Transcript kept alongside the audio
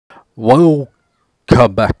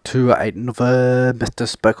Welcome back to another Mr.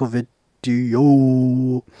 Speckle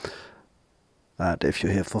video. And if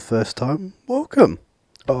you're here for the first time, welcome.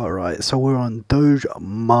 Alright, so we're on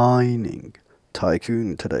dogemining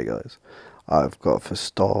tycoon today, guys. I've got the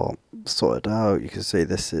start sorted out. You can see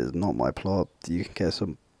this is not my plot. You can get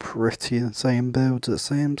some pretty insane builds, it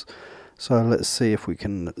seems. So let's see if we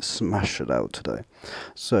can smash it out today.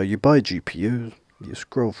 So you buy GPUs, you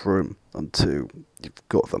scroll through them until you've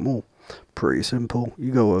got them all. Pretty simple.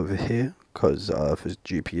 You go over here because there's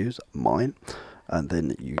GPUs, mine, and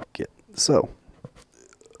then you get sell.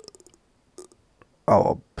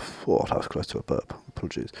 Oh, that was close to a burp.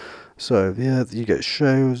 Apologies. So yeah, you get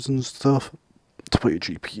shows and stuff to put your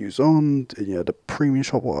GPUs on. And you had a premium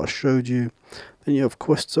shop, what I showed you. Then you have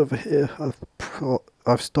quests over here.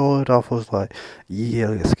 I've started off. I was like, yeah,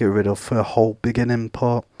 let's get rid of the whole beginning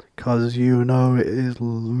part because you know it is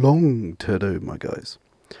long to do, my guys.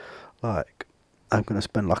 Like, I'm going to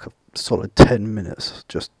spend like a solid 10 minutes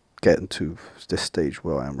just getting to this stage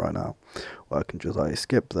where I am right now, where I can just like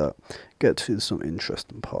skip that, get to some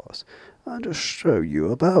interesting parts, and just show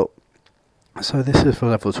you about. So this is the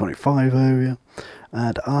level 25 area,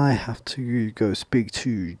 and I have to go speak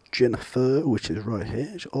to Jennifer, which is right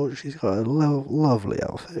here. Oh, she's got a lovely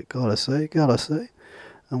outfit, gotta say.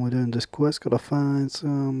 And we're doing this quest, gotta find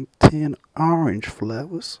some 10 orange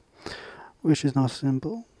flowers, which is not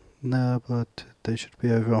simple. No, but they should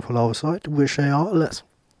be over on the lower side, which they are. Let's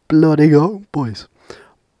bloody go, boys.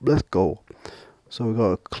 Let's go. So we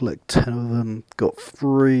got to collect 10 of them. Got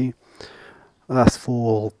 3. That's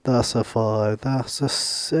 4. That's a 5. That's a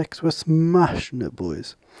 6. We're smashing it,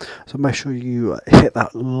 boys. So make sure you hit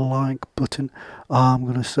that like button. I'm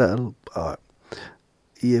gonna set a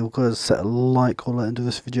yeah, we're gonna set a like or let into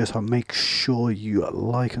this video. So make sure you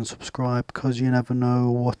like and subscribe because you never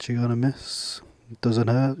know what you're gonna miss. Doesn't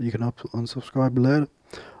hurt, you can unsubscribe later.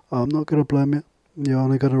 I'm not going to blame you, you're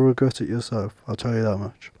only going to regret it yourself, I'll tell you that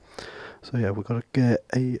much. So yeah, we've got to get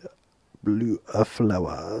a blue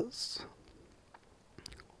flowers.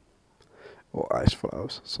 Or ice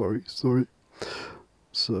flowers, sorry.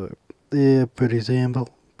 So, yeah, pretty simple,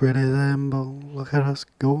 look at us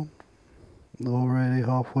go. Already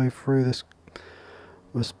halfway through this,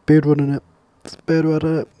 we're speedrunning it.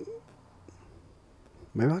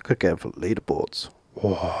 Maybe I could get for leaderboards.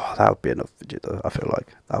 Oh, that would be enough video though. I feel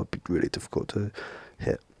like that would be really difficult to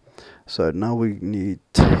hit. So now we need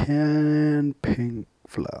 10 pink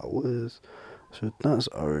flowers. So that's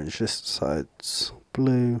orange. This side's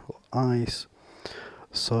blue or ice.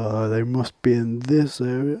 So they must be in this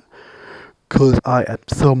area. Cause I am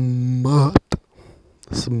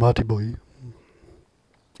smarty boy.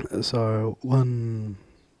 So 1,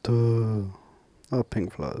 2,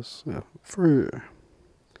 pink flowers. Yeah, 3.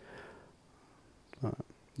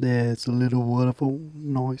 There's a little waterfall,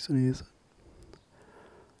 nice and easy.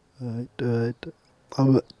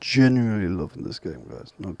 I'm genuinely loving this game,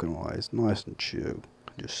 guys. Not gonna lie, it's nice and chill.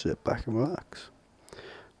 Just sit back and relax.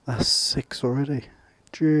 That's 6 already.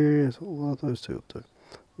 Jeez, what are those 2 up to?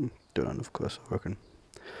 Done, of course, I reckon.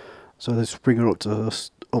 So let's bring it up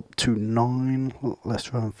to 9. Let's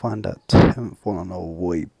try and find that 10th one on our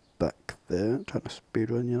way back there. Trying to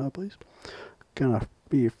speedrun, you know, please. Gonna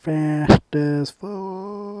be fast as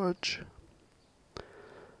fudge.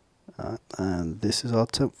 And this is our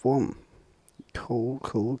 10th one. Cool.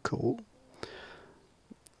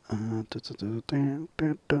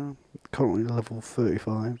 Currently level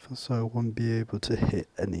 35, so I won't be able to hit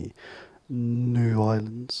any new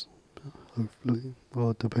islands. Hopefully,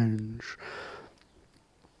 well, depends.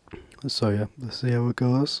 So yeah, let's see how it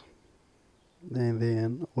goes. And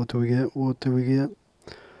then, what do we get?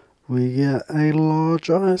 We get a large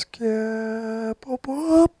ice cap.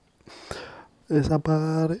 Pop. It's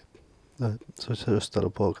about it. So just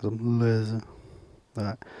teleport because I'm lazy.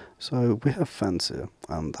 So we have fancier,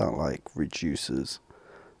 and that like reduces,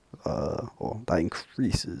 or that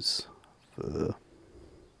increases the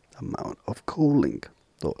amount of cooling.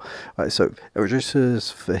 Right, so it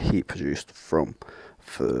reduces the heat produced from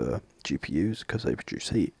the GPUs because they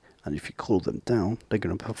produce heat, and if you cool them down, they're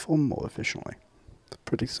going to perform more efficiently.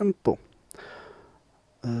 Pretty simple.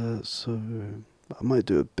 So I might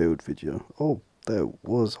do a build video. Oh, there it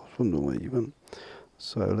was. I was wondering where you went.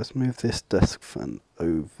 So let's move this desk fan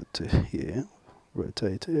over to here.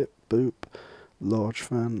 Rotate it. Boop. Large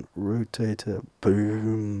fan. Rotate it.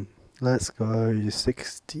 Boom. Let's go.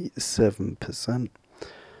 67%.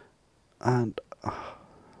 And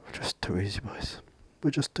we're just too easy, boys.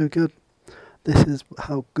 We're just too good. This is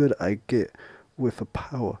how good I get with the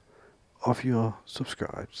power of your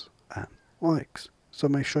subscribes and likes. So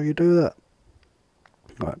make sure you do that.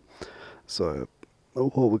 Right. So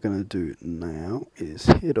what we're going to do now is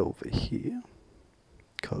head over here,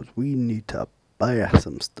 because we need to buy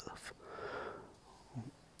some stuff.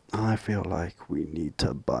 I feel like we need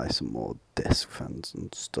to buy some more desk fans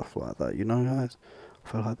and stuff like that, you know guys? I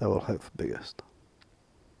feel like that will help for biggest.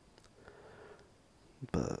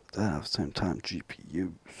 But then at the same time,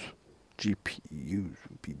 GPUs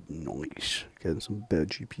would be nice, getting some better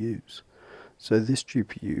GPUs. So this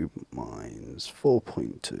GPU mines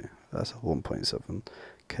 4.2, that's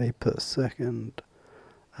 1.7k per second,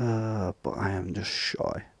 but I am just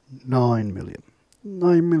shy, 9 million.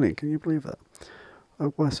 9 million, can you believe that?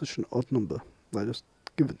 Why such an odd number? Like, just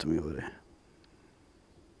give it to me already.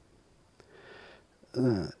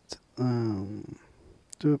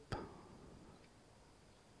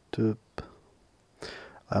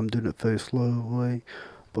 I'm doing it very slowly,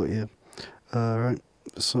 but yeah. Right,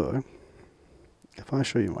 so if I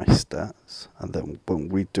show you my stats, and then when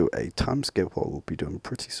we do a timescale, what we'll be doing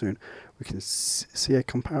pretty soon, we can see a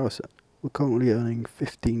comparison. We're currently earning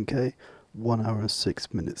 15k, 1 hour and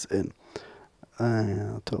 6 minutes in.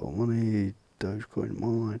 Total money, Dogecoin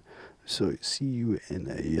mine. So see you in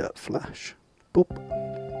a flash. Boop.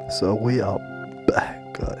 So we are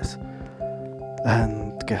back, guys.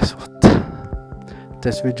 And guess what?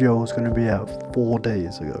 This video was going to be out 4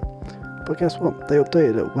 days ago. But guess what? They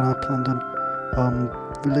updated it when I planned on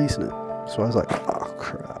releasing it. So I was like, oh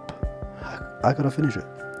crap. I gotta finish it.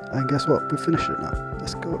 And guess what? We finished it now.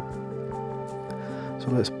 Let's go. So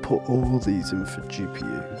let's put all these in for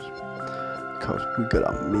GPUs. Because we got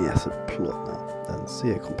a massive plot now. And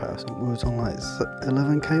see a comparison. We was on like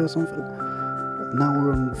 11k or something. Now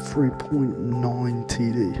we're on 3.9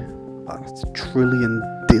 TD. That's trillion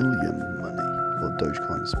money or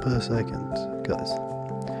Dogecoins per second, guys.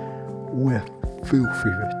 We're filthy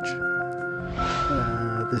rich.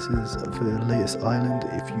 This is the latest island.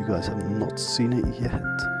 If you guys have not seen it yet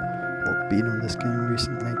or been on this game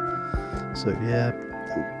recently, so yeah,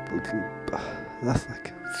 that's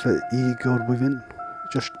like for e-god within.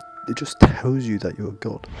 It just tells you that you're a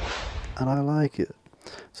god, and I like it.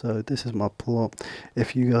 So this is my plot.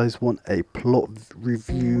 If you guys want a plot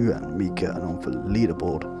review and me getting on for the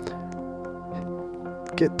leaderboard,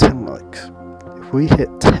 get 10 likes. If we hit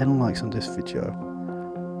 10 likes on this video,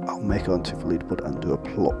 I'll make it onto the leaderboard and do a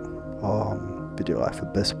plot video like the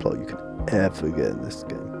best plot you can ever get in this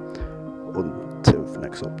game until the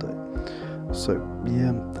next update. So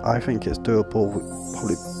yeah, I think it's doable.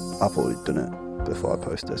 Probably I've already done it before I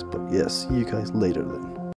post this, but yeah, see you guys later then.